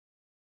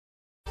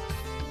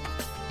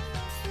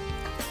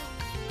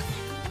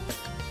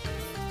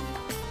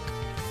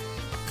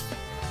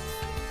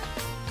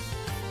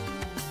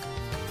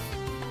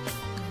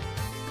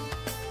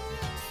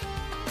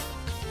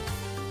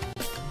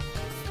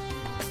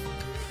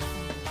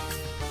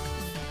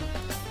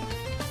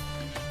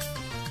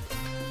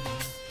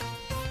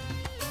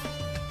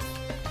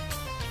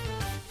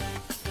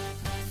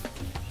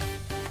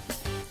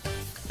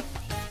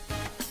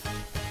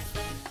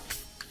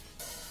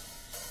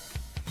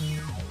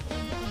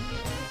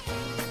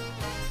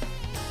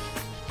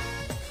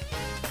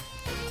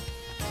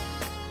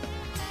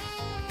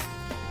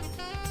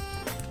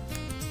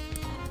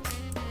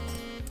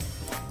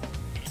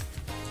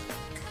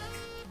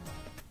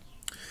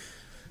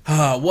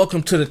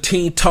Welcome to the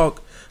Teen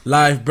Talk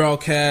live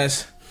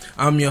broadcast.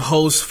 I'm your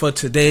host for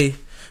today,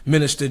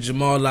 Minister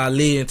Jamal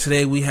Ali, and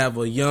today we have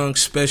a young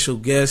special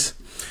guest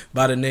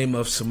by the name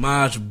of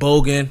Samaj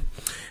Bogan,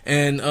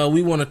 and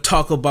we want to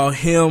talk about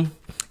him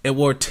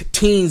and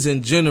teens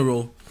in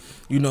general,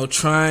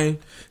 trying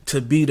to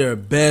be their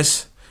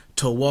best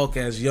to walk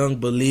as young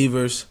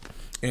believers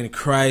in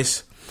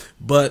Christ,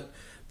 but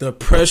the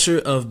pressure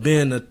of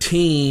being a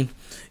teen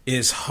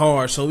is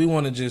hard. So we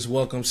want to just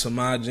welcome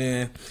Samaj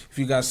in. If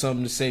you got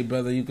something to say,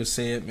 brother, you can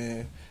say it,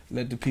 man.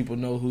 Let the people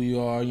know who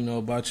you are,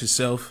 about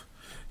yourself,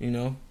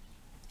 Oh,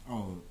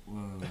 well,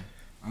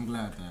 I'm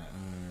glad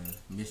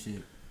that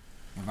Bishop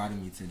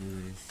invited me to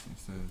do this.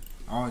 So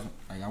I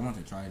want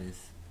to try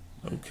this.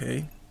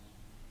 Okay.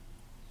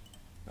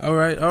 All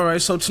right.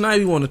 So tonight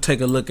we want to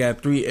take a look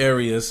at 3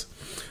 areas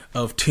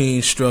of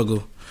teen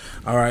struggle.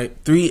 All right.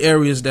 3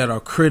 areas that are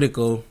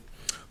critical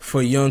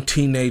for young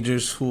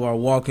teenagers who are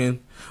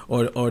walking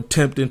or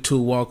attempting to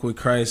walk with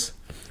Christ,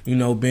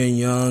 being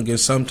young and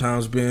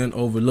sometimes being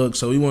overlooked.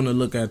 So we want to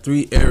look at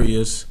 3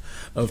 areas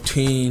of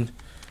teen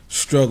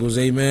struggles.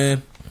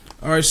 Amen.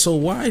 All right. So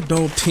why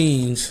don't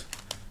teens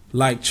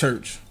like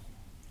church?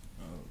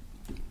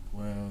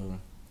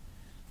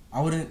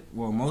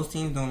 Most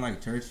teens don't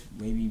like church,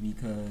 maybe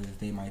because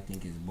they might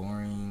think it's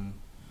boring,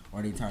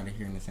 or they tired of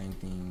hearing the same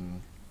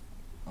thing,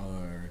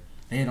 or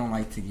they don't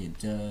like to get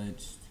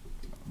judged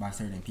by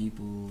certain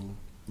people.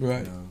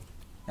 Right.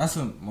 That's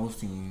what most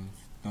teens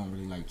don't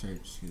really like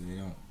church, because they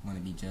don't want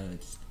to be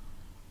judged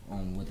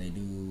on what they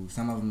do.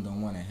 Some of them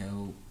don't want to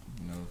help,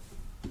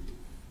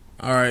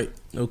 All right.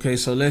 Okay,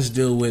 so let's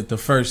deal with the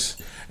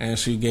first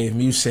answer you gave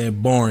me. You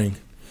said boring,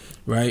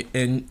 right?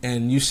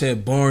 And you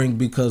said boring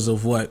because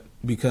of what?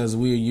 Because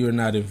you're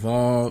not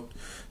involved.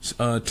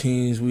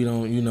 Teens, we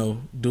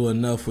don't, do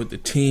enough with the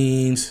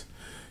teens.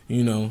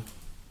 We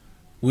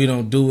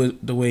don't do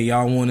it the way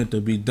y'all want it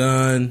to be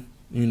done.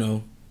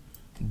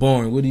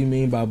 Boring. What do you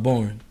mean by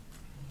boring?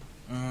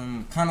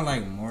 Kind of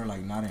like more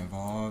like not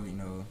involved,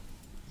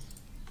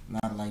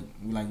 not like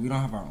we don't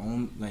have our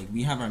own,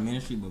 we have our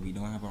ministry, but we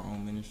don't have our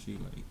own ministry.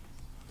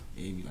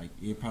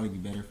 It'd probably be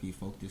better if we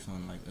focus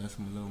on us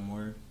a little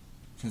more,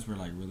 since we're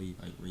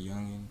we're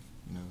youngins,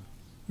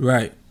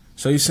 Right.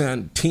 So you're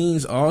saying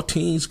all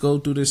teens go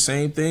through the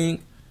same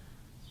thing?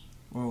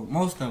 Well,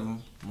 most of us.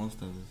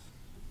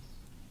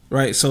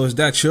 Right. So is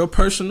that your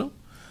personal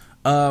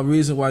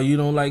reason why you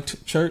don't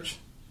like church?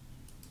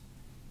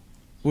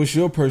 What's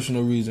your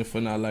personal reason for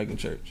not liking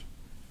church?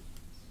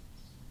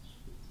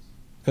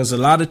 Because a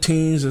lot of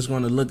teens is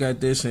going to look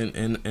at this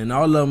and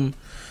all of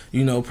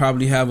them,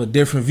 probably have a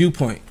different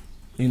viewpoint,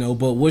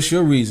 but what's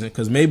your reason?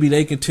 Because maybe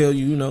they can tell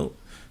you,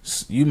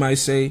 you might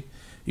say,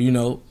 you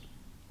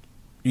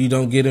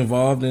don't get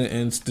involved,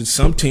 and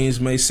some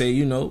teens may say,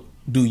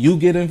 do you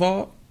get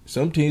involved?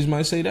 Some teens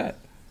might say that,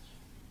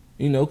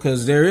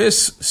 because there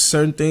is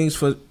certain things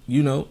for,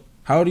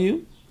 how old are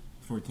you?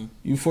 14.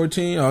 You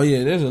 14? Oh,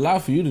 yeah, there's a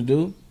lot for you to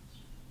do.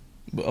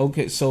 But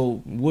okay,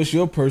 so what's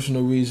your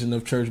personal reason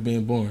of church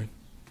being boring?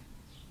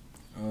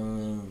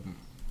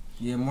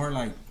 Yeah, more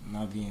like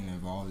not being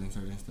involved in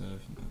certain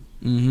stuff,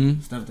 Mm-hmm.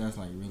 Stuff that's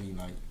really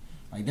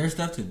there's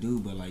stuff to do,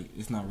 but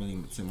it's not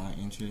really to my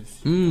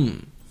interest.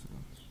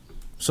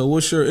 So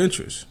what's your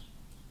interest?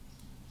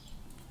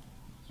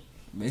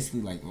 Basically,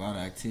 a lot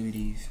of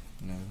activities,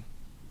 I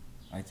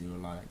like to do a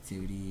lot of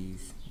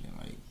activities,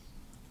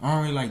 I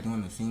don't really like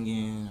doing the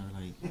singing or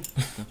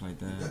stuff like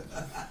that.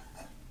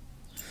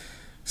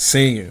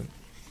 Singing.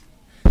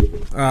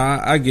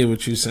 I get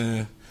what you're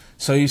saying.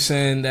 So you're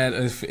saying that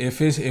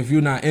if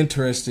you're not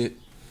interested,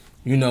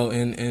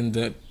 in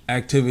the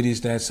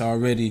activities that's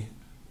already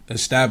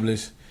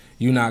established,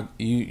 you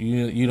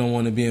don't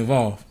want to be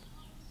involved.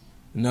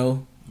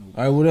 No?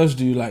 All right, what else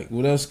do you like?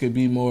 What else could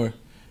be more,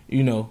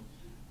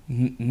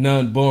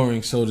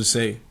 non-boring, so to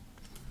say?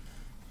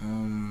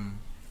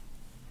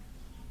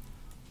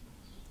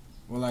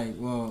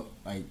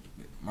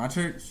 My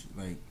church,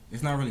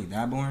 it's not really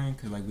that boring,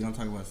 because we don't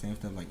talk about the same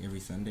stuff every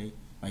Sunday,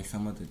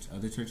 some of the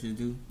other churches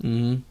do.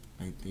 Mm-hmm.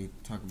 They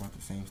talk about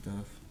the same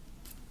stuff,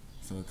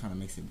 so it kind of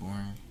makes it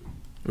boring.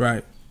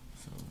 Right.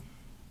 So.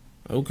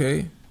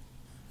 Okay.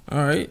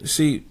 All right.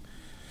 See,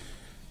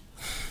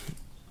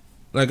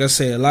 like I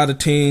say, a lot of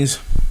teens,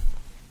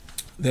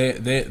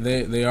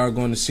 they are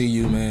going to see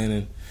you,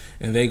 man,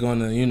 and they're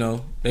gonna,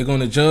 they're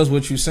gonna judge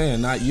what you're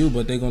saying. Not you,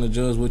 but they're gonna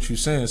judge what you're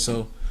saying.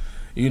 So,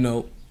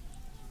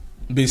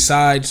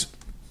 besides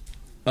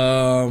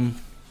it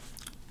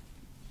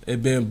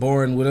being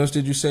boring, what else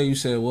did you say? You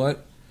said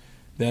what?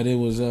 That it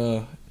was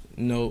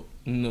no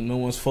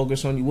one's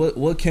focused on you.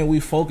 What can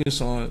we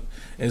focus on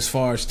as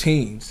far as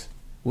teens?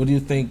 What do you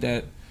think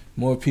that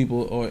more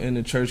people or in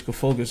the church could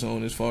focus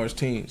on as far as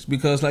teens?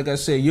 Because like I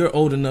said, you're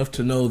old enough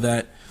to know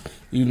that,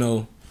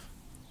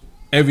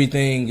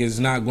 everything is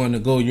not going to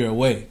go your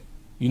way.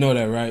 You know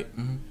that, right?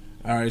 Mm-hmm.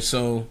 All right,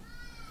 so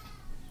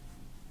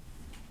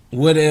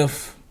what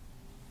if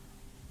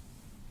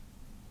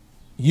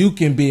you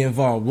can be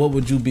involved? What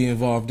would you be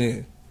involved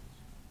in?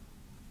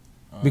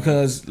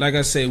 Because, like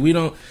I said,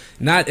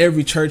 not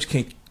every church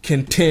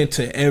can tend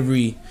to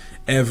every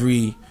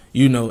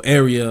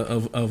area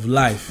of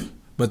life,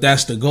 but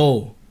that's the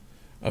goal.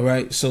 All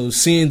right. So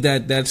seeing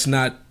that that's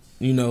not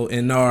in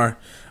our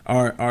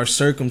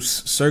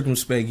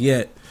circumspect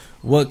yet,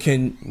 what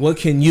can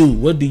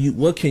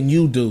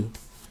you do?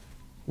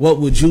 What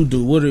would you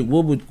do?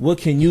 What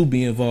can you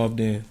be involved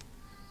in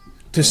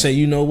to say,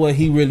 you know what,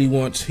 he really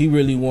wants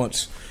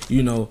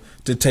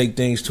to take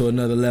things to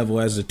another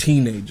level as a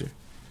teenager?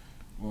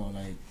 Well,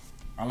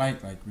 I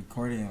like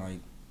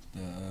recording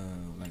the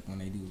when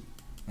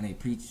they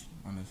preach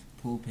on the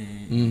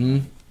pulpit. Mm-hmm.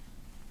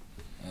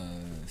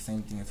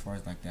 Same thing as far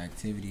as the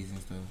activities and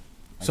stuff.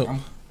 So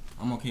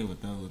I'm okay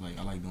with those.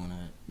 I like doing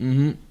that.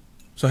 Mm-hmm.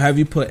 So have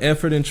you put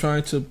effort in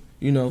trying to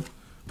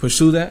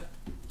pursue that?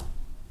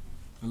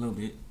 A little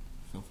bit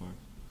so far.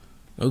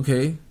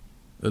 Okay,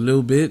 a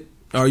little bit.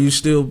 Are you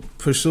still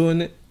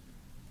pursuing it?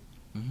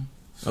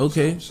 Mm-hmm.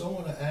 Okay.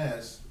 Someone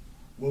asked,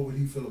 what would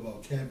he feel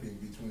about camping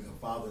between a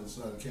father and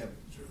son camping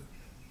trip?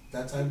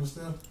 That type of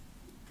stuff?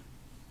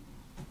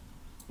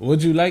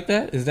 Would you like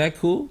that? Is that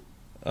cool?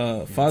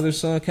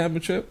 Father-son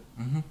camping trip?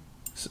 Mm-hmm.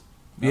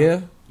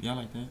 Yeah? Yeah, I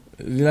like that.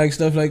 You like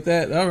stuff like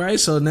that? All right,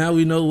 so now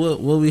we know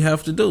what we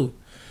have to do.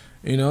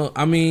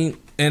 I mean,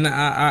 and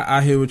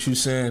I hear what you're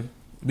saying,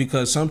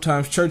 because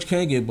sometimes church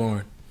can get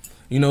boring.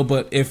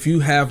 But if you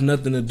have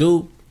nothing to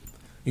do,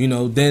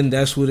 then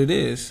that's what it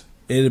is.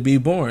 It'll be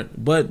boring.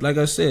 But like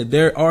I said,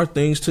 there are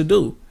things to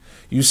do.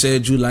 You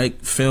said you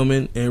like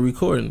filming and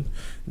recording.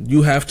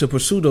 You have to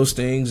pursue those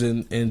things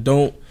and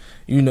don't,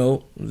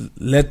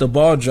 let the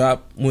ball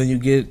drop when you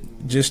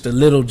get just a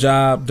little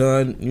job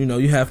done.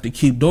 You have to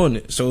keep doing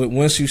it. So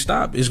once you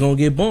stop, it's going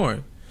to get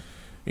boring.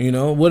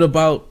 What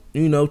about,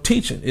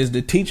 teaching? Is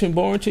the teaching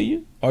boring to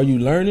you? Are you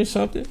learning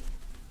something?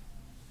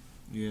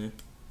 Yeah.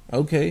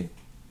 Okay.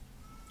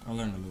 I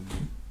learned a little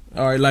bit.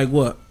 All right, like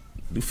what?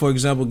 For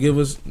example, give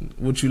us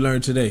what you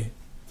learned today.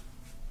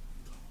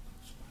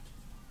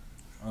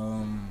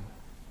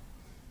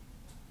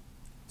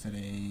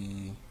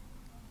 Today,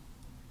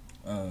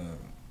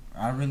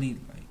 I really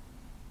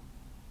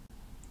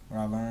what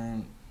I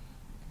learned.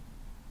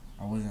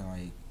 I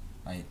wasn't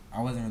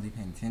I wasn't really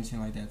paying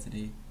attention like that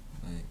today,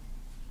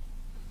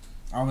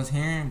 but I was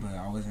hearing, but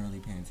I wasn't really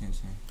paying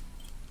attention.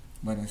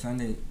 But in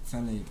Sunday,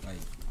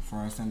 for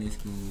our Sunday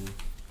school,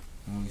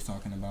 when we was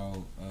talking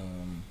about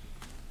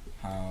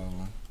how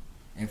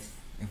if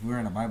we're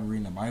in the Bible,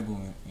 reading the Bible,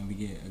 and we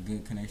get a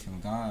good connection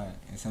with God,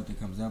 and something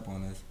comes up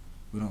on us,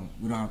 we don't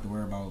have to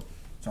worry about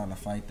trying to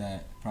fight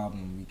that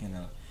problem.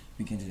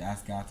 We can just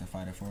ask God to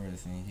fight it for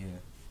us, and He'll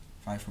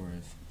fight for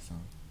us. So.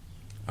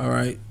 All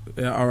right.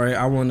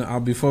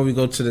 Before we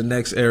go to the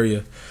next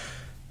area,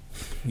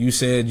 you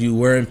said you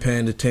weren't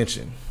paying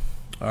attention.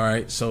 All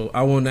right. So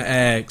I want to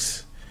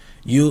ask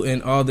you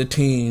and all the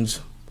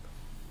teens,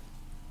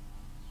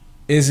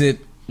 is it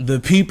the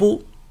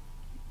people,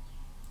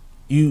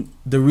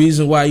 the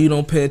reason why you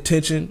don't pay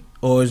attention,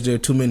 or is there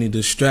too many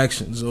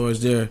distractions, or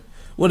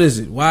what is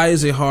it? Why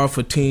is it hard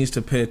for teens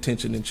to pay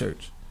attention in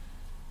church?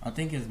 I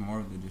think it's more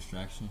of the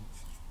distractions.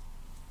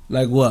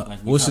 Like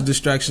what? What's the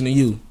distraction to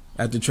you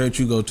at the church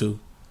you go to?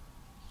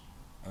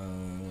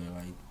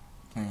 Like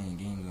playing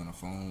games on the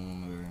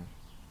phone,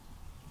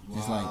 or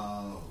just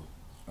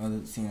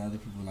seeing other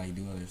people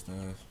do other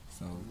stuff.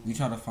 So we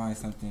try to find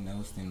something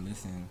else than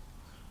listen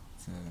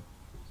to.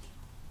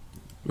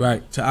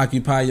 Right, to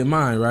occupy your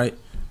mind, right?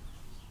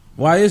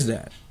 Why is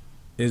that?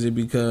 Is it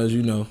because,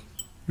 you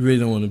really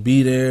don't want to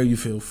be there, you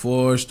feel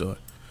forced, or,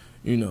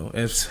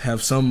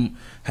 have somebody,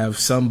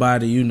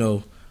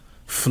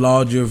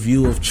 flawed your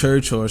view of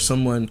church, or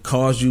someone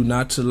caused you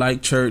not to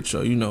like church,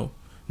 or,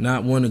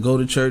 not want to go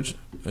to church?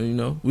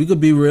 We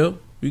could be real.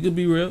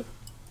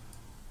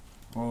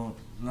 Well,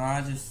 no,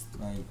 I just,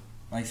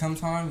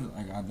 sometimes,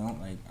 I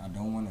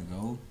don't want to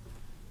go,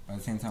 but at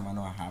the same time, I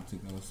know I have to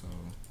go, so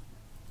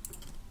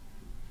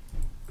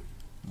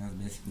that's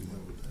basically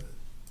what.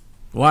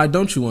 Why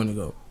don't you want to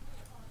go?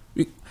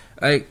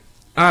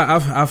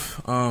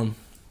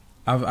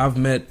 I've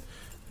met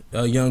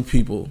young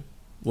people.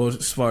 Well,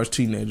 as far as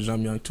teenagers,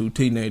 I'm young too.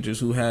 Teenagers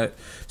who had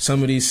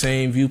some of these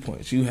same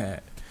viewpoints you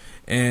had,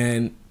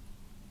 and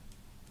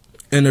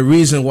the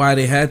reason why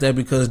they had that,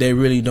 because they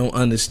really don't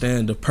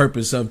understand the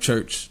purpose of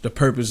church, the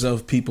purpose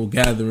of people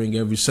gathering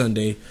every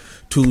Sunday,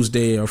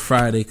 Tuesday, or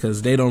Friday,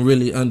 because they don't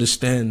really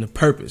understand the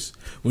purpose.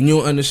 When you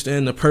don't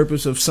understand the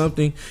purpose of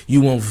something,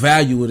 you won't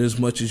value it as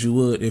much as you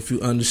would if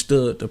you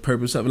understood the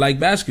purpose of it. Like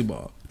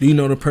basketball. Do you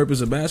know the purpose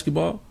of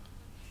basketball?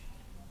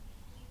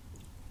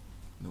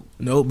 Nope.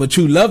 No, but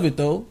you love it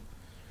though.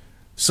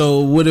 So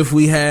what if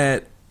we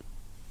had,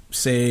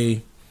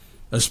 say,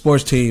 a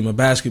sports team, a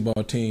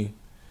basketball team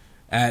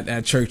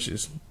at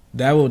churches?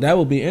 That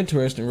would be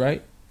interesting,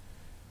 right?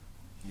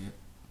 Yeah.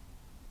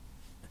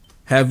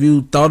 Have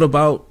you thought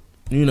about,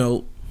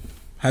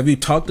 have you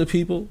talked to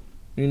people?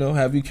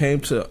 Have you came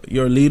to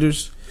your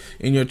leaders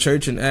in your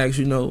church and asked,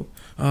 oh,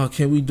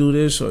 can we do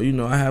this? Or,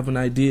 I have an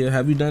idea.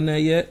 Have you done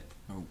that yet?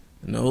 Nope.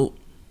 Nope.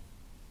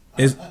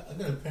 I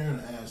got a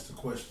parent asked the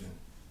question,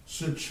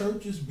 Should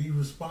churches be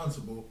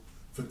responsible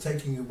for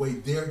taking away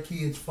their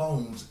kids'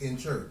 phones in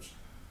church?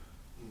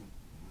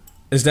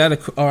 Is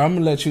that or I'm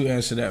gonna let you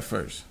answer that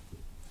first.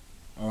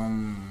 No,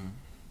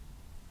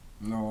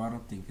 I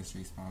don't think it's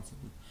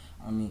responsible.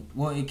 I mean,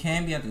 well, it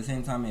can be at the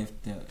same time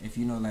if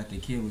you know that the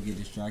kid would get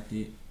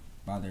distracted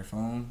by their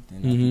phone, then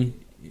I think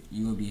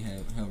you would be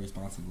held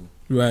responsible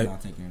Right. for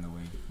not taking it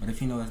away. But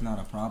if you know it's not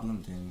a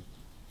problem, then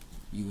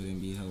you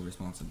wouldn't be held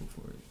responsible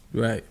for it.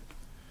 Right.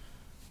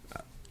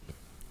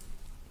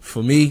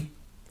 For me,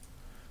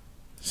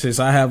 since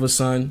I have a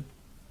son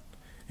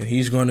and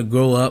he's going to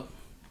grow up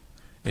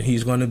and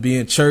he's going to be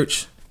in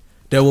church,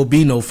 there will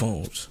be no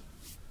phones.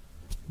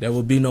 There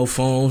will be no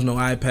phones, no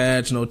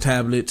iPads, no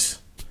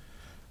tablets.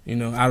 You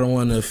know, I don't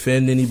want to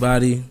offend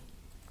anybody.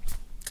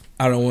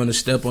 I don't want to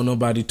step on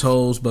nobody's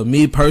toes. But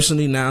me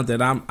personally, now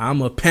that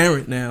I'm a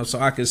parent now, so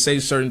I can say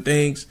certain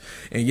things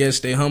and yet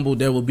stay humble,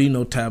 there will be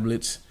no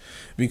tablets.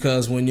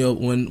 Because when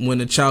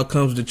the child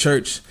comes to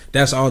church,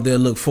 that's all they'll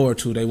look forward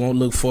to. They won't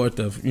look forward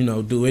to,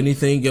 do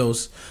anything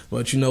else.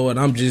 But you know what?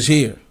 I'm just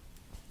here.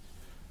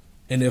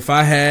 And if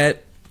I had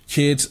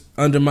kids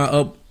under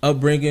my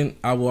upbringing,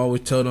 I will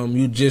always tell them,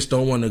 you just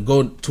don't want to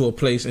go to a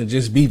place and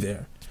just be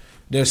there.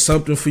 There's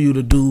something for you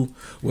to do,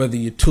 whether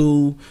you're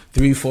 2,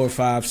 3, 4,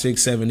 5,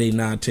 6, 7, 8,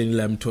 9, 10,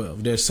 11,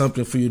 12. There's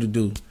something for you to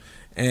do.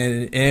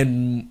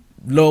 And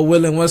Lord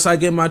willing, once I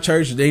get my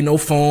church, there ain't no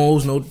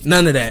phones,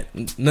 none of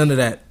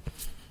that.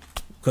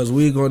 Because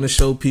we're going to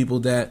show people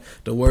that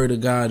the word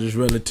of God is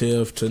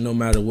relative to no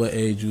matter what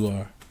age you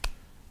are.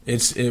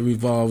 It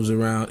revolves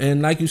around.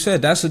 And like you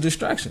said, that's a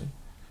distraction.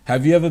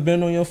 Have you ever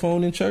been on your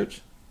phone in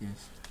church?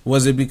 Yes.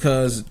 Was it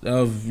because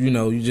of,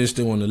 you just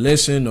didn't want to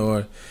listen,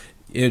 or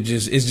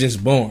it's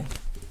just boring?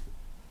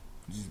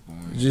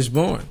 Just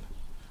boring.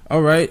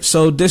 All right.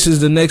 So this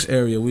is the next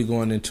area we're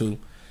going into.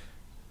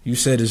 You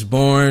said it's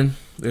boring.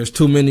 There's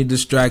too many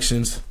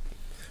distractions.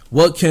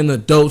 What can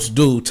adults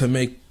do to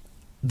make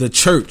the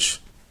church,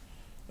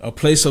 a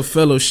place of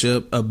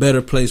fellowship, a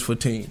better place for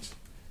teens?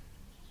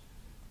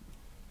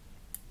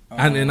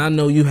 And I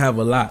know you have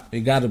a lot.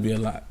 It got to be a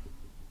lot.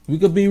 We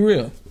could be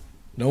real.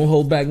 Don't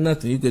hold back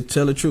nothing. You could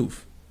tell the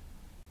truth.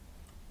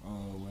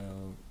 Oh,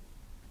 well,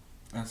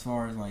 as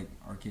far as, like,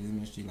 our kids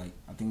ministry, like,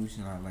 I think we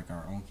should have, like,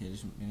 our own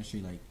kids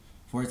ministry, like,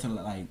 for it to,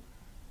 like,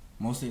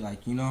 mostly,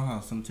 like, you know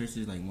how some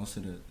churches, like, most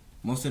of the,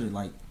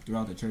 like,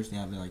 throughout the church, they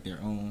have, like, their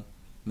own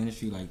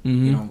ministry, like,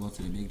 they don't go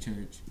to the big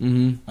church.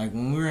 Like,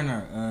 when we were in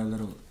our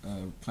little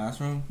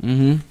classroom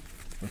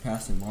with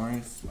Pastor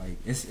Barnes, like,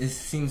 it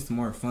seems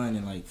more fun,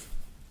 and, like,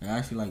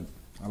 actually, like,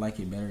 I like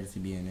it better to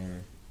be in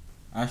there.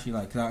 Actually,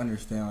 like, 'cause I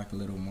understand, like, a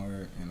little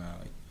more, and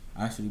I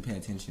actually pay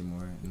attention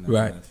more in that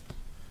right. class.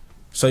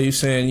 So you're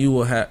saying you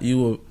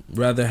will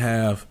rather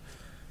have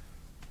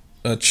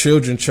a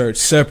children church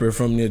separate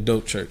from the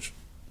adult church?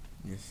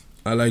 Yes.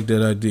 I like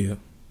that idea.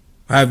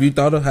 Have you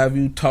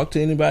talked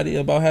to anybody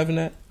about having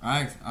that?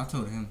 I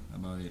told him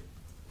about it.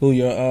 Who,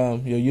 your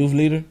youth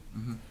leader?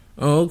 Mm-hmm.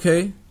 Oh,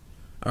 okay.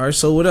 All right.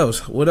 So what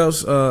else? What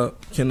else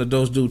can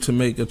adults do to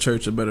make a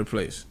church a better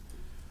place?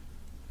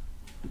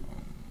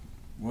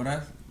 Well,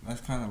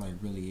 that's kind of like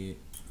really it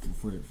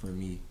for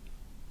me,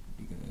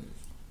 because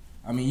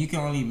I mean, you can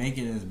only make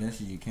it as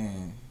best as you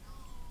can.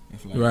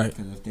 Right.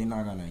 Because if they're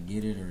not gonna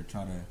get it or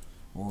try to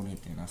hold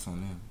it, then that's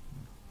on them.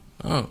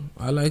 Oh,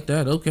 I like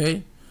that.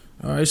 Okay.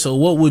 All right. So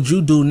what would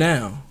you do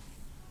now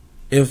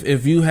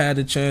if you had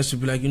a chance to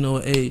be like,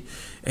 hey,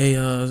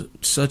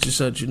 such and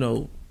such,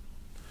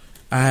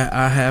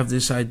 I have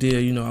this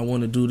idea, I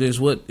want to do this.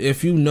 What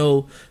if you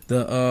know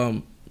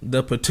the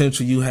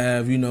potential you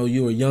have,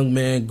 you're a young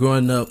man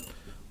growing up,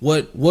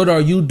 what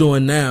are you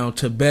doing now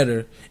to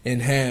better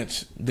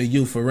enhance the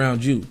youth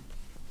around you?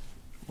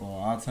 Well,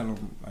 I'll tell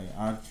them, like,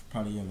 I'd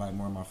probably invite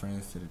more of my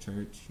friends to the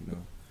church, to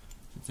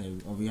say,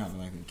 we have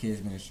like a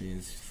kids ministry,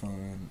 it's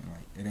fun,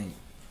 and, like,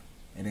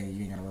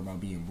 you ain't gotta worry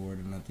about being bored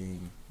or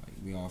nothing, like,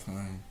 we all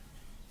fun.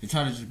 To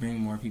try to just bring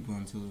more people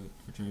into it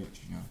for church,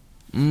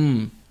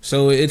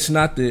 So it's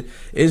not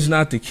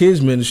the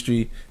kids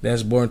ministry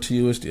that's born to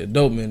you, it's the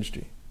adult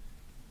ministry.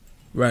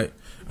 Right.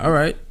 All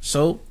right.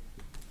 So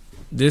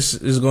this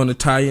is going to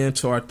tie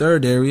into our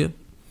third area,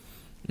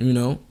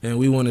 and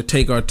we want to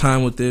take our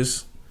time with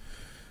this.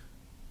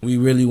 We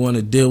really want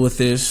to deal with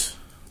this,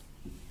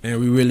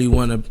 and we really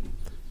want to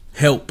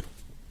help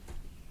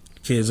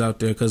kids out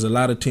there, because a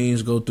lot of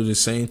teens go through the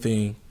same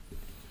thing.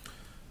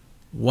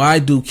 Why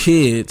do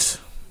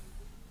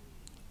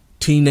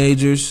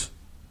teenagers,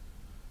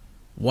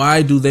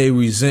 why do they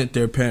resent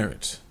their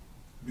parents?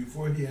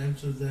 Before he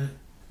answers that,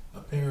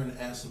 a parent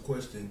asks a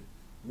question,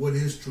 what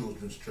is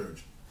children's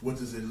church? What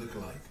does it look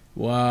like?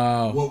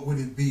 Wow. What would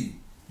it be?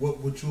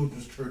 What would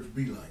children's church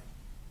be like?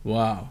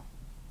 Wow.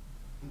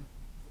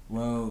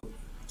 Well,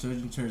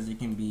 children's church, it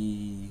can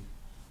be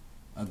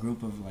a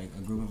group of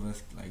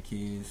us, like,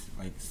 kids,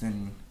 like,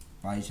 sitting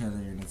by each other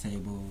at a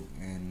table,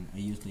 and a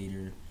youth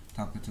leader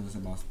talking to us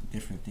about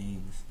different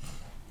things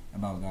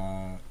about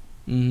God,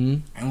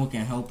 and what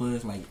can help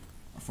us, like,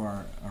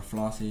 for our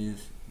flosses,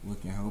 what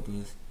can help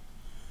us.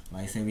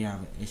 Like, say we have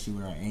an issue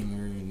with our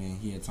anger, and then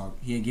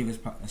he'd give us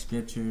a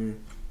scripture,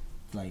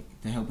 like,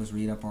 to help us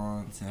read up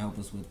on, to help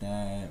us with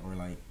that, or,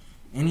 like,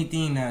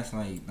 anything that's,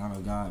 like, not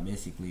of God,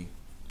 basically.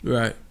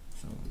 Right.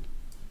 So,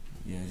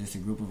 yeah, just a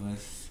group of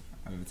us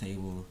at the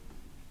table,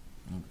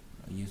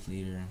 a youth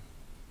leader,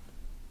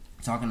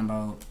 talking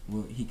about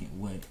what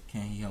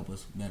can he help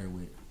us better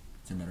with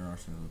to better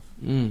ourselves.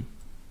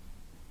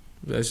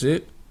 That's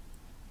it.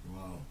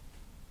 Wow.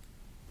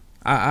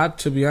 I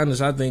to be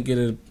honest, I think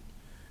it'll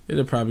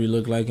probably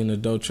look like an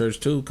adult church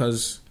too,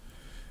 because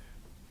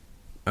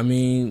I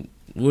mean,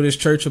 what is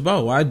church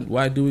about?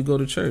 Why do we go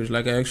to church?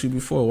 Like I asked you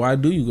before, why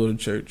do you go to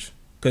church?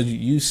 Because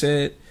you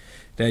said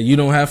that you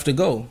don't have to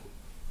go,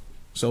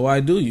 so why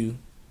do you?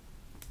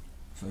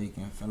 So you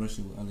can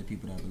fellowship with other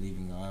people that believe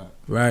in God.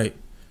 Right.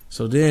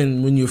 So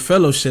then, when you're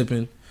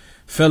fellowshipping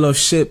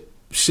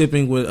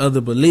with other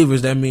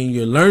believers, that means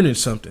you're learning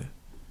something,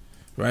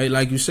 right?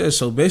 Like you said.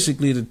 So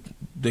basically,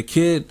 the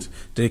kid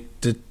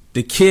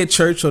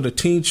church or the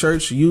teen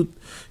church, youth,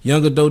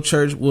 young adult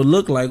church will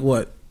look like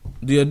what?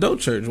 The adult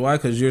church. Why?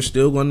 Because you're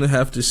still going to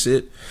have to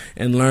sit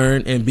and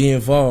learn and be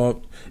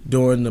involved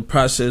during the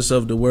process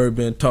of the word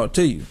being taught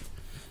to you.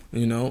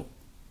 You know.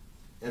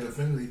 Ella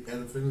Finley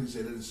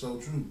said it is so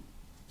true.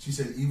 She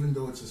said even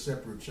though it's a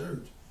separate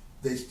church,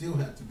 they still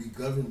have to be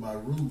governed by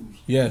rules.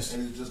 Yes.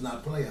 And it's just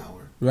not play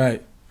hour.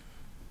 Right.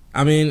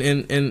 I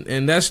mean,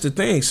 and that's the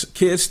thing.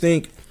 Kids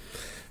think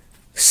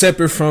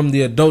separate from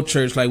the adult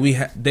church, like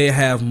they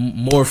have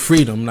more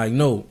freedom. Like,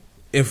 no,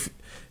 if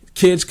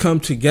kids come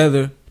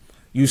together,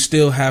 you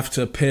still have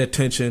to pay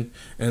attention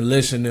and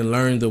listen and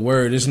learn the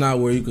word. It's not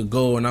where you could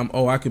go and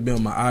I could be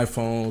on my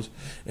iPhones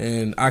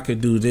and I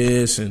could do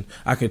this and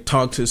I could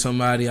talk to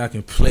somebody, I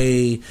can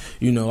play,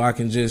 I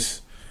can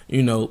just,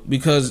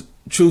 because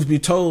truth be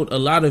told, a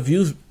lot of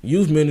youth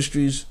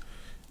ministries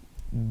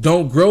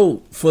don't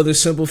grow for the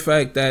simple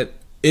fact that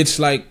it's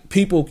like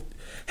people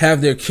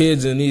have their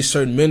kids in these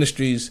certain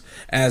ministries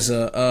as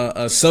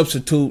a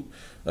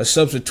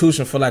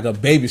substitution for like a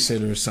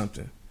babysitter or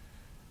something.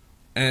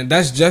 And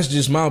that's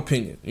just my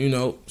opinion.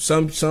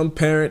 Some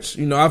parents,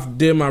 I've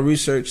did my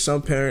research.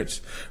 Some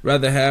parents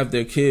rather have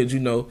their kids,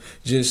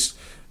 just,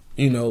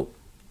 in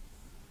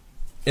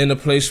a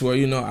place where,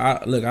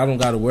 I don't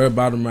got to worry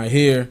about them right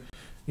here,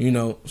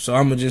 so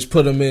I'm going to just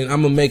put them in.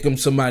 I'm going to make them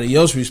somebody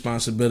else's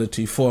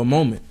responsibility for a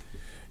moment,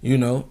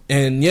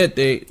 and yet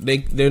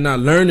they're not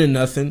learning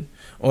nothing,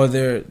 or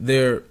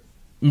they're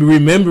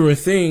remembering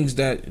things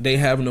that they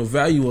have no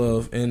value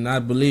of. And I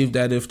believe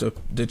that if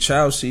the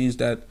child sees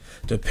that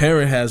the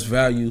parent has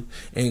value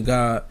in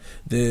God,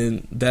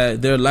 then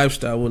that their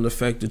lifestyle will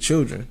affect the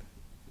children.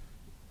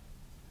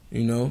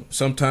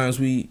 Sometimes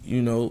we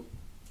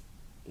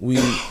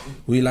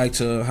like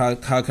to,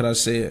 how could I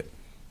say it?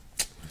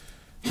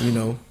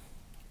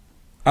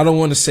 I don't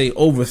want to say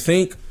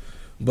overthink,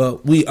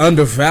 but we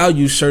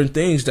undervalue certain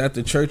things that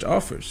the church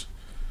offers.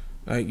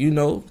 Like,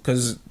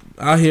 because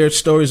I hear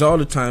stories all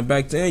the time.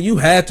 Back then, you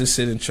had to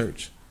sit in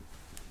church.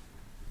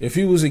 If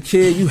you was a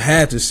kid, you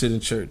had to sit in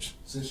church.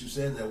 Since you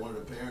said that, one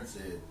of the parents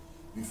said,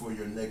 before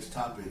your next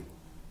topic,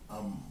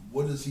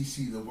 what does he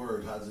see the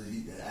word? How does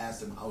he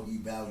ask him how he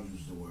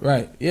values the word?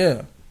 Right,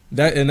 yeah.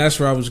 That's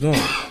where I was going.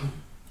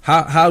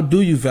 How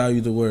do you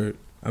value the word?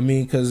 I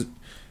mean, because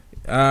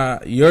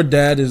your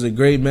dad is a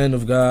great man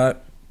of God.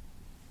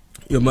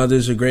 Your mother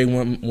is a great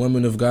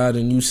woman of God,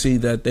 and you see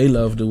that they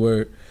love the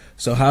word.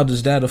 So how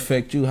does that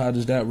affect you? How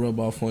does that rub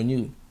off on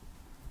you?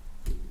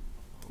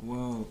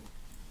 Well,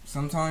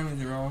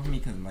 sometimes it rubs off me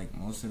because, like,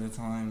 most of the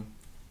time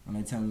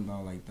when they tell me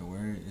about, like, the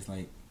word, it's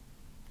like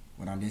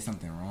when I did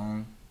something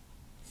wrong.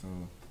 So,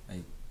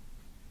 like,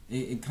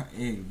 it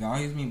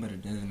values me, but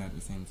it doesn't at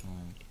the same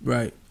time.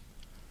 Right.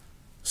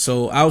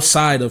 So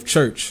outside of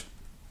church,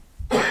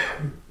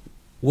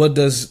 how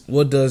does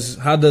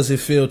it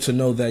feel to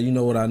know that,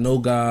 I know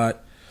God,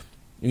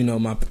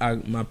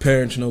 my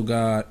parents know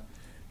God,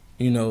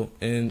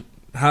 and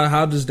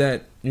how does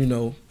that,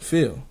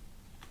 feel?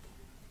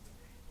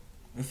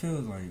 It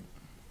feels like,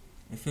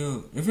 it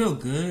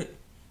feels good,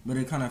 but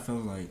it kind of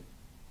feels like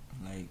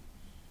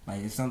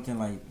if something,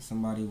 like,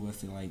 somebody was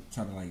to, like,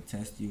 try to, like,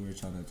 test you or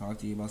try to talk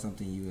to you about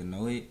something, you would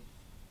know it.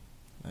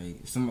 Like,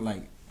 someone,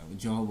 like,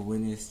 Jehovah's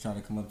Witness try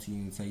to come up to you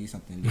and tell you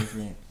something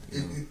different.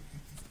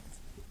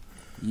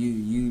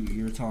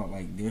 You're taught,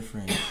 like,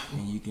 different,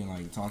 and you can,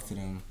 like, talk to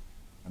them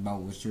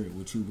about what you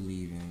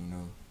believe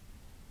in,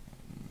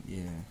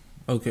 Yeah.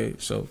 Okay,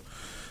 so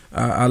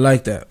I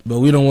like that, but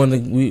we don't want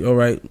to. All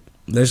right.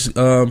 Let's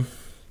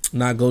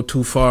not go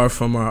too far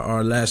from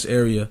our last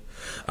area.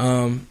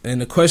 And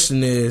the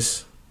question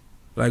is,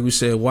 like we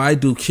said, why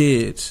do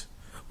kids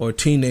or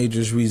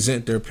teenagers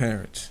resent their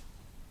parents?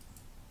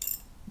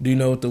 Do you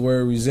know what the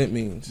word resent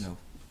means?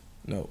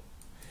 No.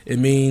 It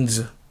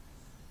means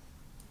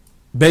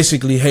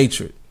basically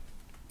hatred.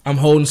 I'm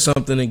holding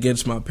something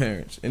against my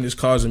parents, and it's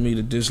causing me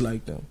to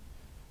dislike them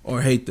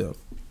or hate them.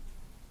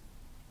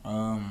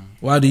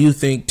 Why do you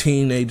think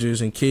teenagers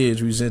and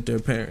kids resent their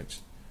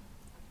parents?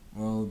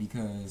 Well,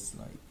 because,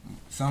 like,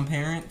 some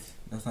parents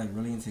that's, like,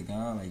 really into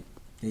God, like,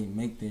 they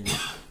make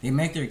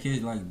their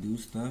kids like do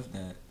stuff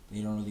that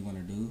they don't really want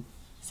to do.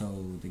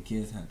 So the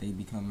kids they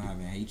become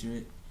having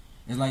hatred.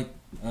 It's like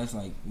us,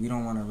 like we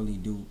don't want to really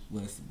do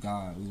what's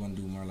God. We want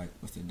to do more like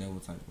what's the devil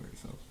type work.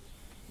 So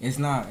it's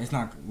not.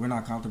 We're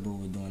not comfortable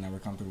with doing that. We're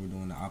comfortable with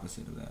doing the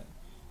opposite of that.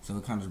 So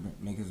it kind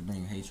of make us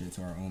bring hatred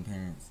to our own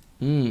parents.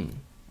 And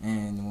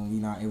when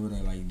we're not able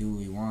to like do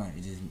what we want,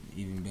 it just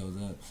even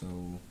builds up. So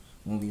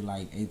when we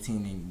like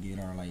 18 and get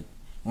our like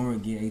when we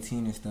get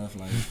 18 and stuff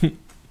like it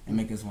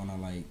make us want to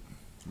like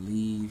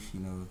leave, you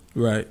know.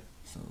 Right.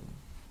 So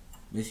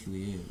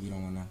basically, we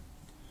don't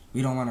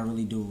want to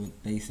really do what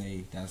they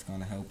say that's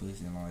gonna help us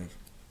in life.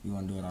 We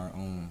want to do it our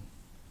own.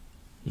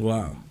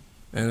 Wow.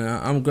 And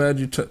I'm glad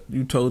you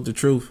told the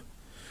truth,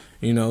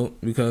 you know,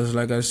 because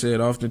like I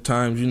said,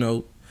 oftentimes, you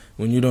know,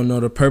 when you don't know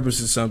the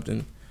purpose of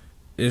something,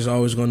 there's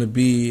always going to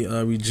be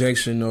a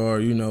rejection or,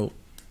 you know,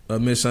 a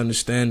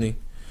misunderstanding,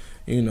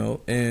 you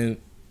know.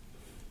 And,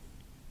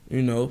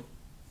 you know,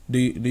 do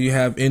you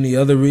have any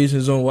other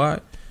reasons on why?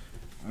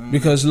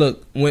 Because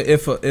look, when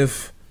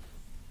if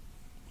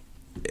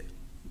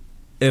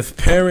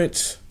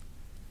parents,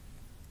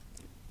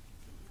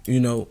 you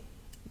know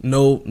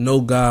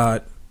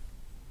God,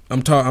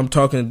 I'm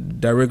talking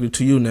directly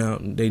to you now.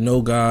 They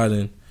know God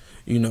and,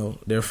 you know,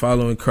 they're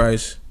following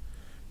Christ.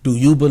 Do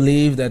you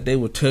believe that they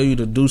will tell you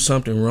to do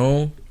something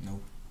wrong? No.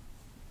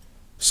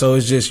 So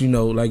it's just, you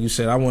know, like you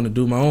said, I want to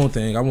do my own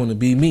thing. I want to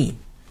be me,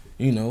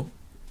 you know.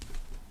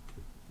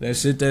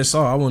 That's it. That's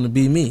all. I want to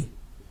be me,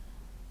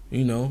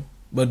 you know.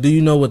 But do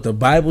you know what the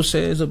Bible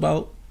says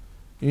about,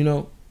 you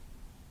know,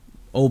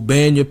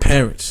 obeying your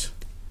parents,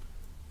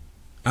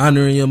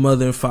 honoring your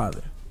mother and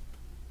father?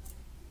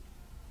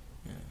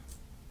 Yeah.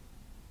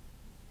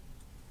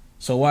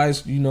 So why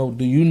is, you know,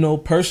 do you know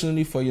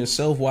personally for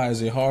yourself why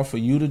is it hard for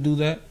you to do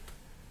that?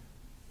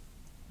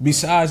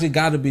 Besides, it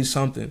got to be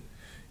something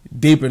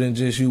deeper than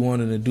just you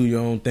wanting to do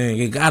your own thing.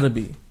 It got to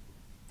be.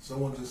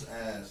 Someone just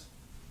asked,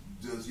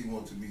 does he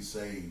want to be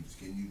saved?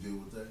 Can you deal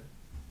with that?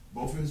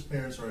 Both of his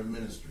parents are in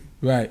ministry.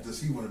 Right.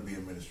 Does he want to be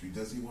in ministry?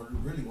 Does he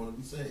really want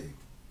to be saved?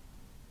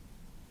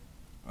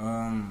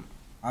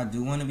 I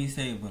do want to be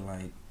saved, but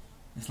like,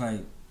 it's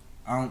like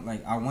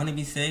I want to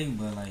be saved,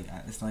 but like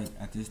it's like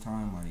at this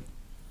time, like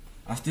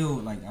I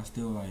still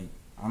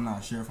I'm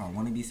not sure if I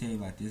want to be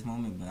saved at this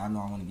moment, but I know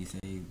I want to be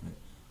saved, but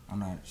I'm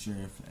not sure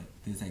if at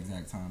this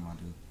exact time I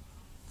do,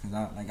 cause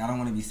I don't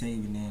want to be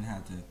saved and then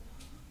have to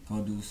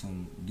go do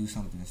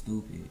something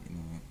stupid, you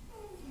know.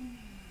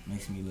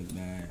 Makes me look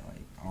bad.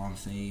 Like, oh, I'm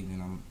saved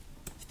and I'm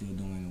still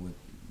doing what.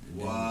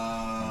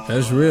 Wow.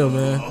 That's real,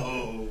 man.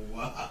 Oh,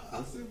 wow.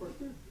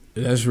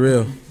 That's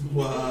real.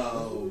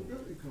 Wow.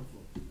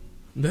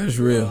 That's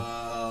real.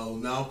 Wow.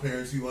 Now,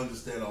 parents, you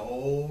understand a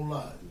whole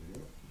lot.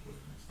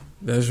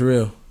 That's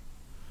real.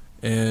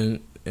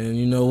 And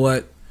you know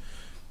what?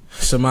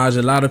 Samaj,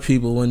 a lot of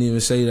people wouldn't even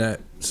say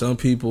that. Some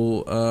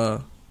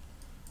people,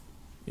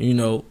 you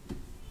know,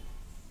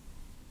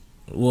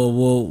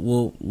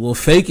 will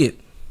fake it.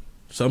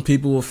 Some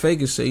people will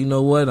fake it, say, you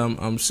know what,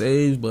 I'm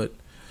saved, but,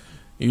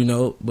 you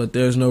know, but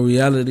there's no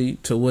reality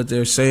to what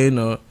they're saying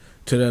or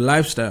to their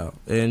lifestyle.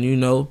 And, you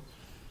know,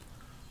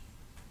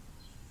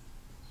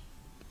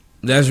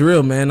 that's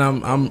real, man.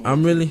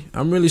 I'm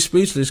really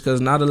speechless because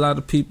not a lot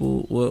of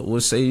people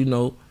will say, you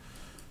know,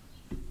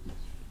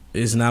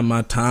 it's not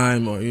my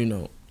time, or, you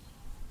know.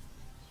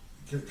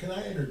 Can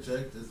I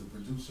interject as a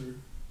producer?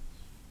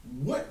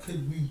 What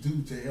could we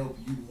do to help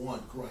you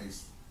want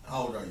Christ?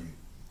 How old are you?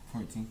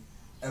 14.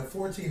 At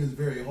 14 is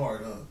very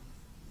hard, huh?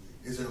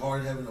 Is it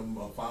hard having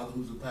a father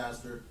who's a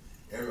pastor,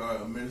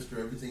 a minister,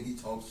 everything he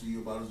talks to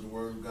you about is the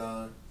word of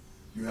God?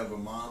 You have a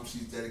mom,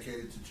 she's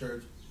dedicated to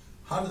church.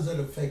 How does that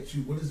affect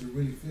you? What does it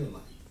really feel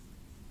like?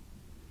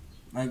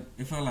 Like,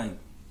 it felt like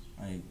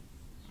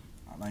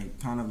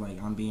kind of like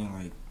I'm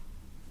being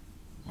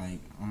I'm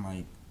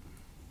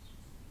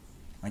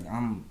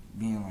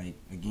being like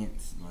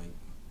against, like,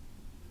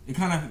 it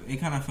kind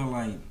of felt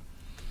like,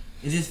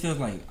 it just feels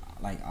like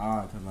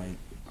odd, cause like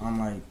I'm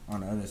like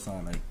on the other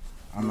side, like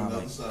I'm not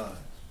like side.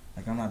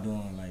 Like I'm not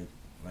doing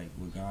like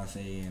what God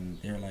say, and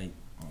they're like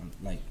on,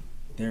 like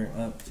they're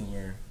up to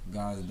where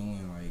God's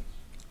doing, like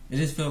it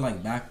just feels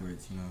like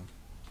backwards, you know.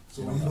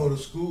 So when you go to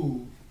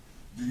school,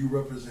 do you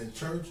represent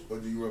church or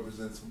do you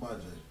represent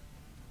Samaje?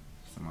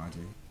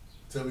 Samaje.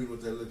 Tell me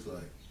what that looks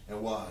like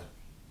and why.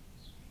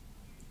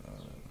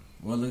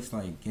 Well, it looks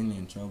like getting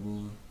in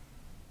trouble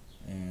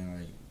and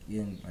like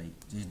getting like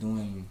just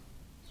doing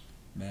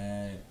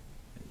bad,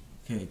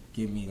 could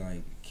get me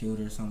like killed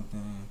or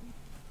something.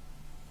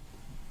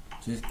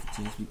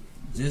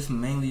 Just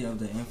mainly of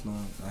the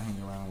influence I hang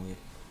around with.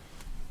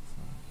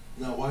 So.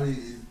 Now, why do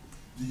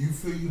you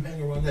feel you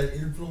hang around that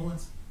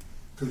influence?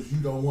 Because you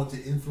don't want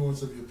the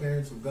influence of your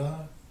parents of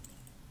God?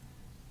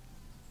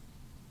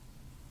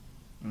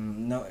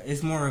 No,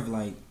 it's more of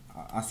like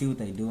I see what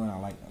they do and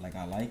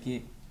I like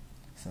it.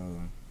 So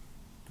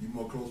you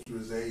more close to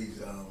his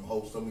age,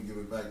 host. I'm gonna give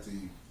it back to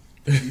you.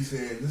 He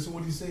said, "Listen,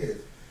 what he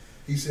said.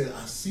 He said,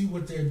 I see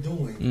what they're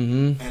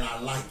doing, and I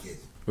like it."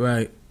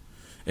 Right.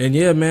 And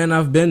yeah, man,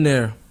 I've been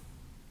there.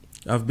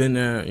 I've been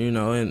there, you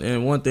know,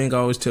 and one thing I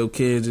always tell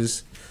kids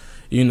is,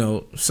 you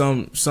know,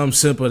 some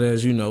simple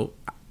as, you know,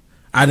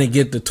 I didn't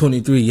get the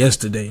 23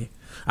 yesterday.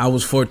 I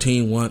was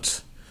 14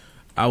 once.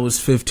 I was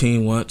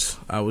 15 once.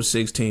 I was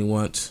 16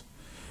 once,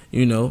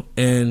 you know.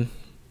 And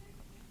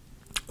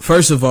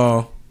first of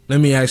all,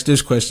 let me ask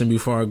this question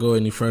before I go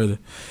any further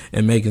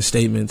and making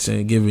statements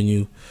and giving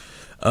you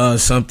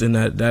something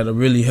that'll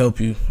really help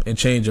you and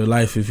change your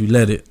life if you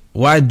let it.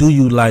 Why do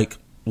you like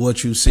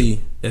what you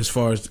see as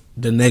far as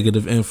the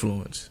negative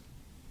influence?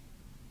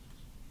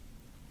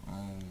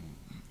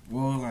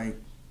 Well, like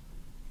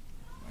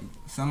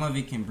some of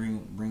it can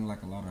bring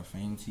like a lot of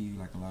fame to you,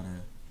 like a lot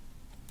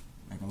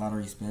of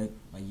respect.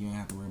 Like you don't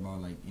have to worry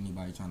about like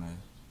anybody trying to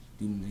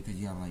do anything because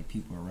you have like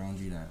people around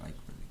you that like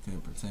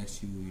could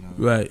protect you. You know,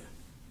 right?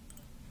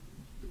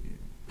 Yeah.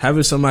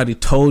 Having somebody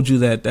told you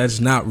that that's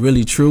not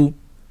really true,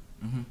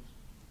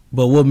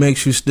 but what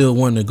makes you still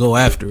want to go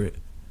after it?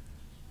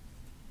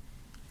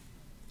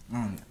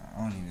 I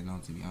don't even know,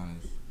 to be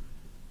honest.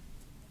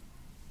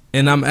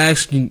 And I'm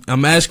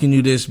asking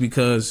you this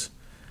because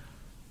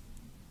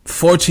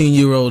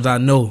 14-year-olds I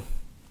know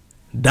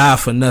die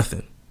for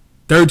nothing.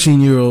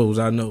 13-year-olds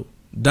I know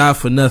die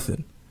for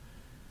nothing.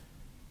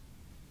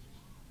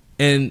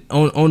 And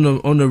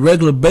on the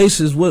regular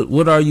basis,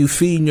 what are you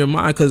feeding your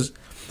mind? Because,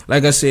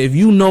 like I said, if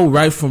you know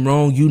right from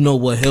wrong, you know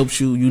what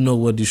helps you, you know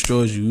what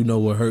destroys you, you know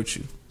what hurts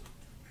you.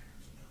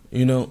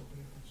 You know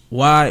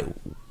why?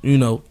 You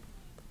know.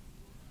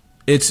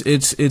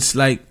 It's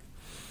like,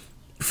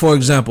 for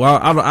example,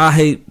 I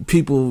hate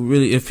people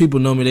really. If people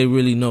know me, they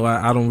really know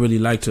I don't really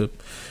like to,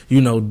 you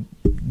know,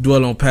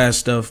 dwell on past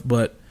stuff.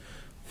 But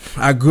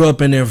I grew up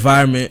in an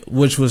environment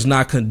which was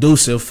not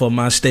conducive for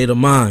my state of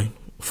mind,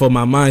 for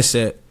my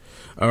mindset.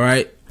 All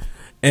right.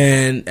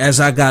 And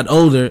as I got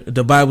older,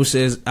 the Bible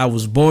says I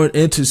was born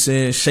into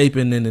sin,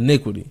 shaping in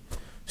iniquity.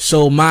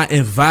 So my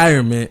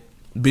environment,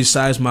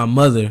 besides my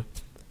mother,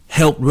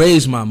 helped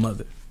raise my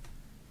mother.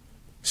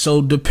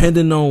 So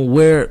depending on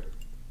where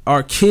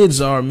our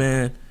kids are,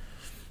 man,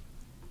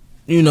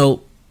 you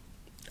know,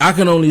 I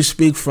can only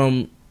speak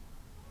from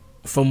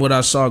what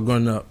I saw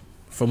growing up,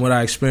 from what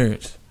I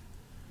experienced.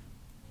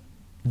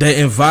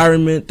 The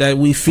environment that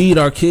we feed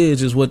our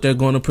kids is what they're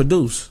going to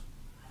produce.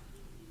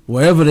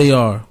 Wherever they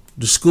are,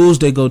 the schools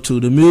they go to,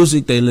 the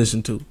music they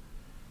listen to,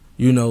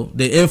 you know,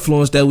 the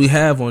influence that we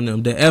have on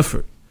them, the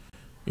effort,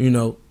 you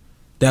know,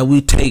 that we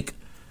take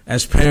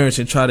as parents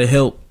and try to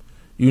help,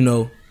 you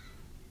know,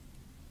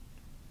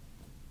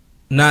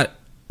 not,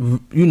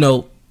 you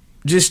know,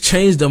 just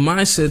change the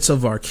mindsets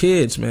of our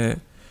kids,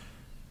 man.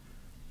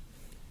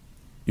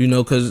 You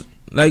know, because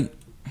like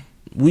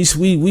we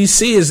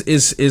see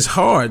it's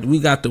hard. We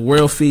got the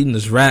world feeding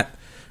us rap,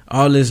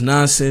 all this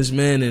nonsense,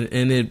 man,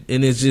 and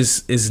it's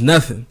just it's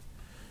nothing,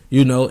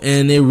 you know.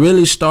 And it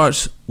really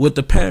starts with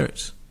the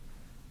parents.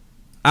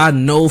 I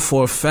know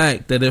for a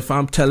fact that if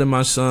I'm telling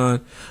my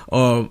son,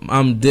 or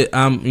I'm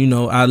you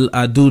know,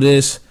 I do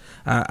this,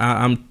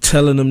 I'm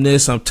telling them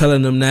this, I'm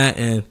telling them that,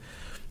 and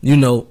you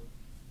know,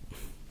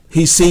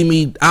 he see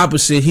me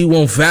opposite, he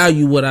won't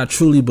value what I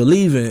truly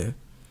believe in.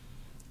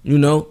 You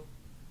know,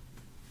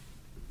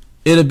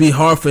 it'll be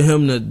hard for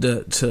him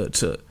to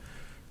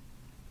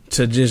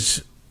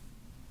just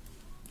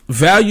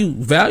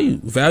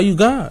value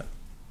God.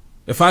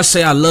 If I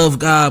say I love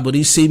God, but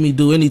he see me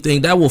do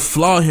anything, that will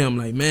flaw him.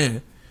 Like,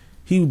 man,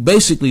 he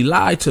basically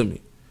lied to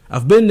me.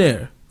 I've been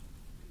there.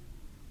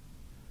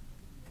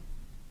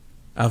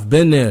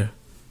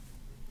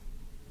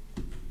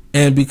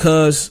 And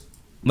because,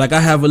 like, I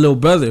have a little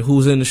brother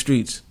who's in the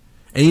streets.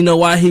 And you know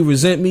why he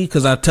resent me?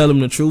 Because I tell him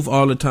the truth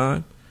all the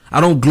time. I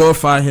don't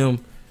glorify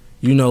him,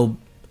 you know,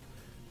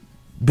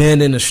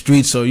 being in the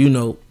streets or, you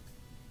know,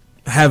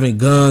 having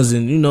guns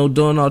and, you know,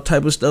 doing all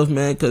type of stuff,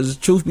 man. Because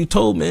truth be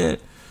told, man,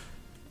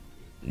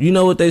 you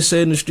know what they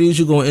say in the streets,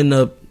 you're going to end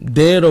up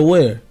dead or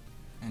where?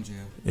 In jail.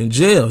 In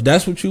jail.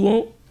 That's what you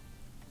want?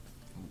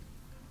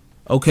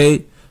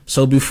 Okay.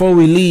 So before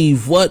we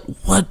leave, what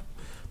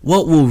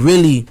will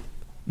really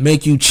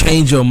make you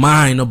change your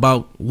mind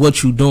about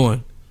what you're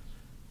doing?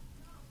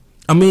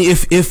 I mean,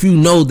 if you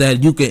know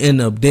that you could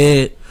end up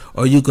dead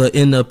or you could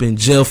end up in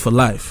jail for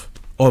life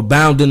or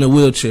bound in a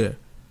wheelchair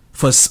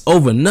for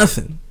over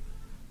nothing.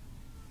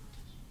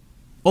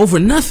 Over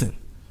nothing.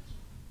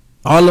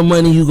 All the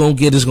money you gonna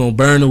get is gonna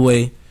burn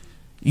away.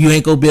 You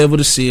ain't gonna be able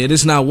to see it.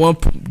 It's not one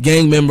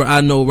gang member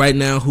I know right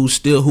now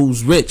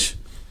who's rich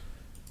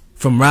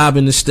from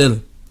robbing and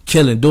stealing,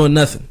 killing, doing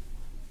nothing.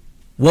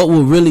 What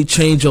will really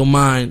change your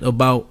mind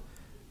about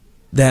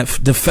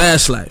the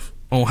fast life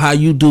on how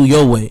you do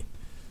your way?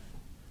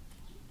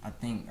 I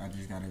think I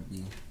just gotta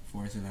be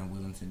forced and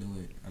willing to do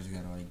it. I just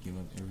gotta like give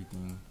up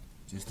everything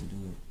just to do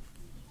it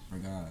for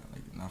God,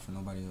 like not for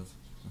nobody else,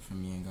 but for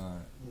me and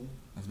God.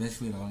 That's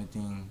basically the only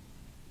thing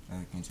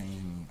that can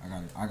change me.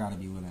 I gotta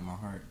be willing. My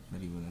heart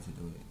really willing to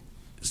do it.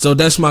 So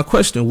that's my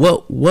question.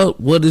 What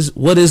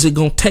is it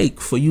gonna take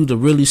for you to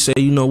really say,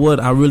 you know what,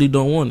 I really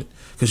don't want it?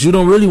 Because you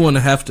don't really want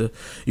to have to,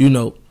 you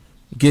know,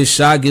 get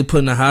shot, get put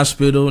in the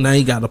hospital. Now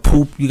you gotta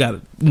poop. You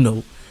gotta,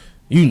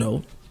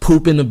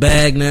 poop in the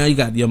bag. Now you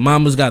got your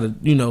mama's gotta,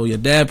 your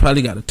dad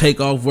probably gotta take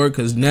off work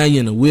because now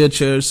you're in a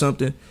wheelchair or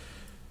something.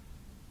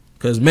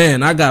 Cause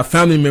man, I got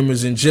family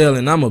members in jail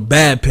and I'm a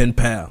bad pen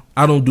pal.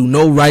 I don't do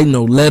no writing,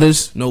 no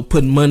letters, no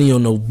putting money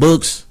on no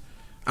books.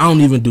 I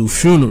don't even do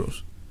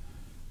funerals.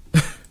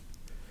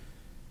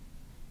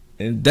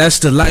 And that's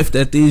the life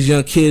that these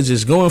young kids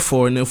is going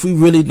for. And if we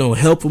really don't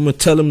help them and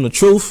tell them the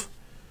truth,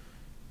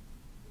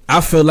 I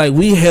feel like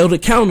we held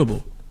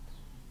accountable.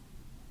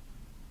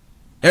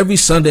 Every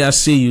Sunday I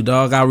see you,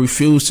 dog, I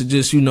refuse to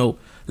just,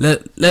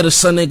 let a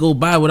Sunday go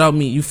by without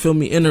me, you feel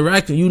me,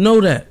 interacting. You know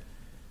that.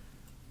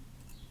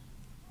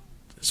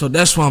 So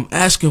that's why I'm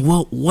asking,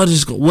 what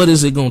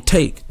is it going to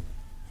take?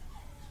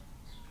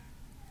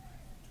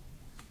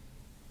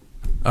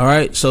 All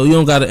right, so you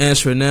don't got to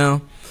answer it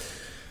now.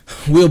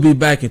 We'll be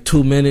back in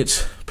 2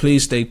 minutes.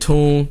 Please stay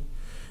tuned,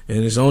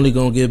 and it's only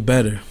going to get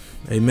better.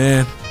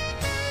 Amen.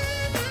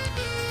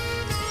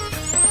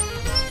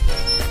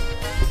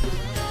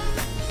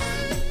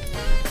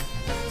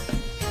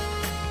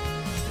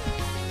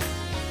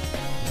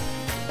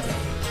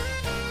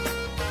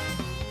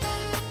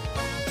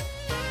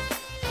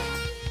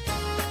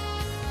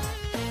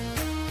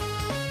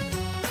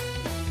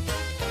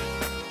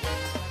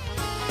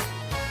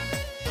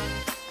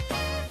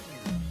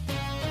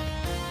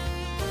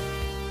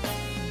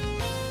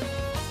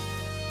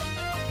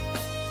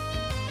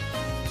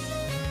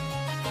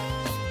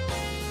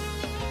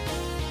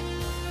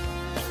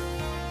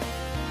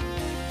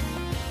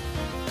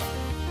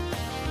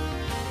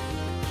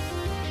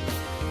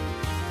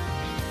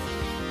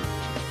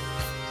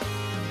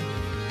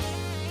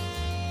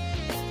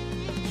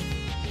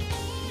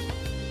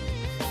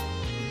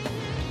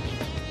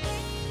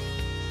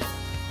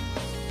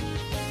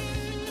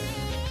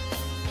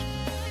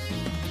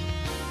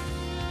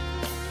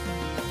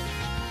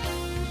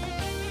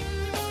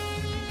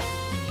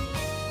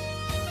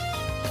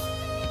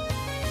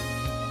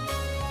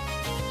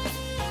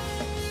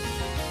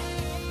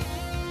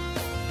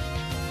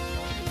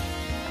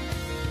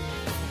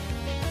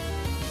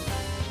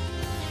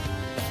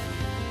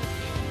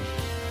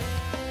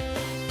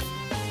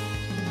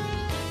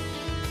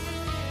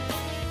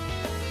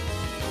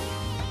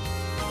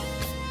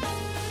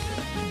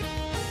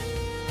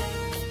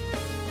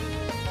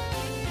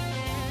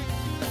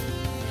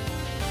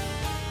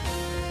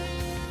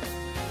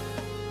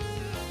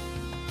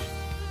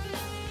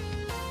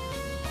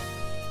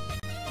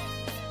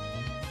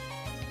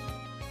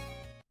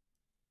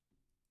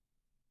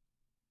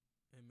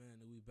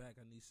 Back,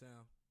 I need sound.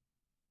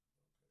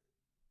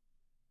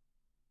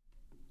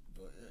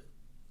 Go ahead.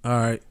 All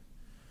right.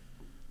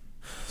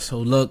 So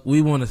look,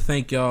 we want to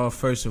thank y'all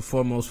first and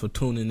foremost for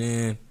tuning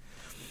in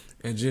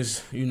and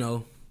just,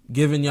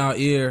 giving y'all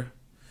ear.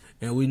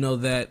 And we know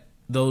that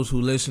those who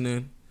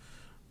listening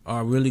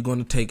are really going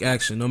to take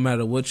action. No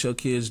matter what your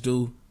kids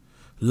do,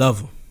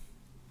 love them.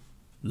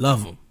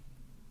 Love them.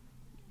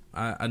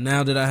 I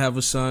now that I have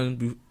a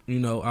son,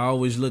 I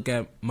always look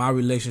at my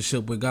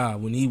relationship with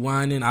God. When he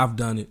whining, I've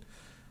done it.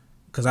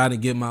 Because I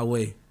didn't get my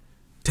way.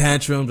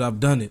 Tantrums, I've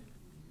done it.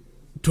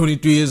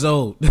 23 years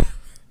old.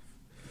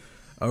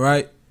 All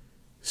right?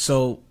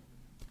 So,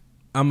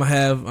 I'm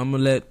going to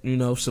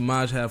let,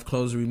 Samaj have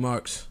closing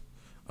remarks.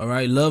 All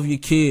right? Love your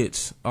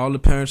kids. All the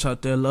parents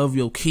out there, love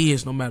your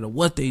kids no matter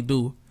what they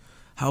do.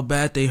 How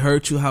bad they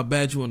hurt you, how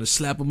bad you want to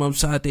slap them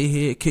upside their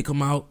head, kick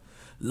them out.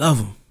 Love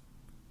them.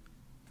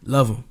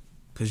 Love them.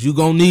 Because you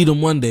going to need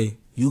them one day.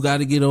 You got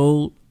to get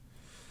old.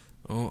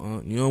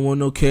 You don't want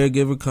no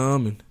caregiver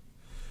come and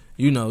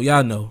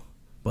y'all know.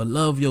 But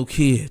love your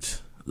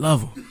kids.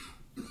 Love them.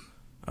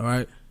 All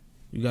right?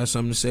 You got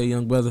something to say,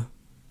 young brother?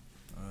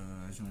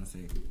 I just want to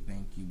say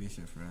thank you,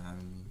 Bishop, for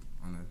having me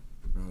on the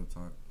Real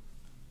Talk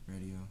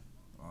Radio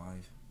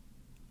Live.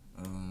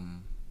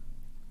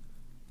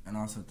 And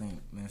also thank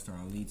Minister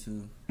Ali,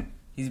 too.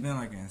 He's been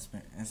like an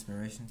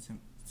inspiration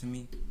to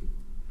me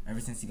ever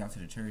since he got to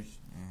the church.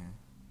 And,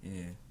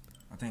 yeah,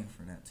 I thank him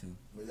for that, too.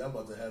 But y'all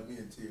about to have me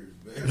in tears,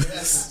 man.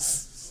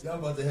 Y'all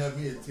about to have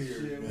me in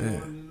tears,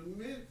 man.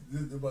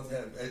 They're about to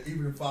have,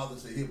 even the father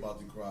said he about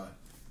to cry.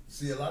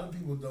 See, a lot of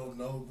people don't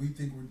know.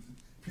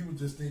 People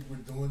just think we're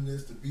doing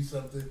this to be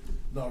something.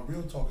 No,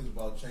 Real Talk is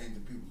about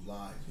changing people's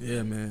lives.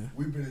 Yeah, man.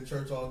 We've been in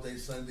church all day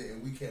Sunday,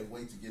 and we can't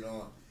wait to get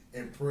on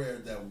in prayer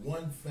that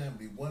one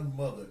family, one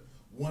mother,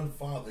 one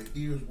father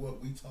hears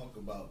what we talk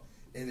about,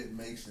 and it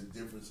makes a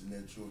difference in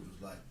their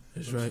children's life.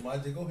 That's so right.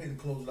 Somebody, go ahead and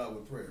close it out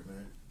with prayer,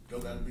 man.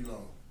 Don't got to be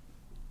long.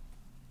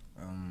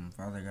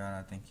 Father God,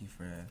 I thank you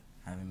for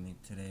having me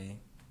today,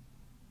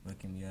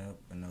 waking me up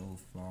with no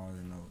flaws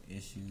and no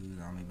issues.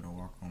 I'm able to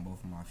walk on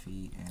both of my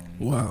feet, and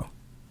wow.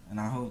 And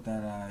I hope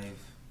that I've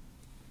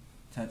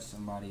touched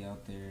somebody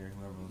out there,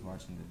 whoever was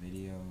watching the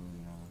video.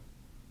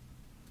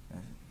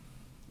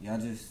 I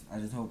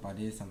just hope I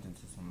did something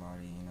to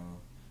somebody. And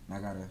I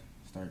gotta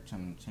start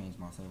trying to change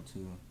myself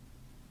too.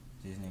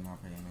 In His name I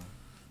pray, amen.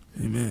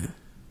 Amen.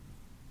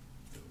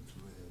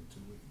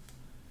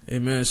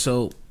 Amen.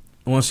 So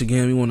once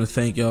again, we want to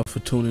thank y'all for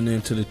tuning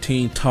in to the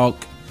Teen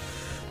Talk.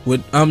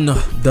 I'm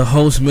the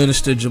host,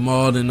 Minister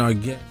Jamal, and our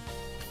guest